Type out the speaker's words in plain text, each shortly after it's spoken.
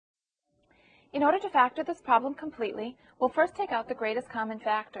In order to factor this problem completely, we'll first take out the greatest common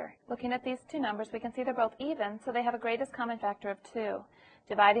factor. Looking at these two numbers, we can see they're both even, so they have a greatest common factor of 2.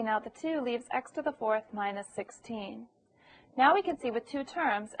 Dividing out the 2 leaves x to the 4th minus 16. Now we can see with two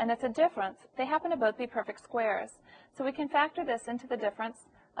terms, and it's a difference, they happen to both be perfect squares. So we can factor this into the difference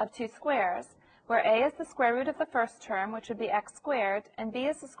of two squares, where a is the square root of the first term, which would be x squared, and b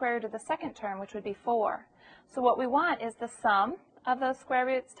is the square root of the second term, which would be 4. So what we want is the sum of those square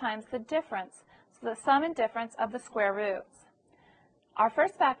roots times the difference, so the sum and difference of the square roots. Our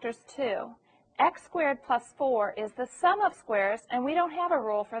first factor is 2. X squared plus 4 is the sum of squares, and we don't have a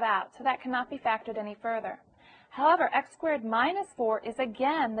rule for that, so that cannot be factored any further. However, x squared minus 4 is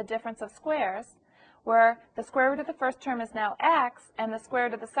again the difference of squares, where the square root of the first term is now x, and the square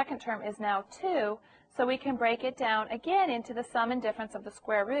root of the second term is now 2, so we can break it down again into the sum and difference of the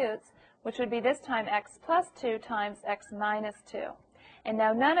square roots, which would be this time x plus 2 times x minus 2. And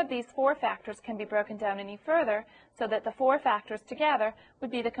now none of these four factors can be broken down any further, so that the four factors together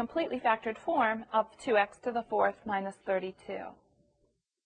would be the completely factored form of 2x to the 4th minus 32.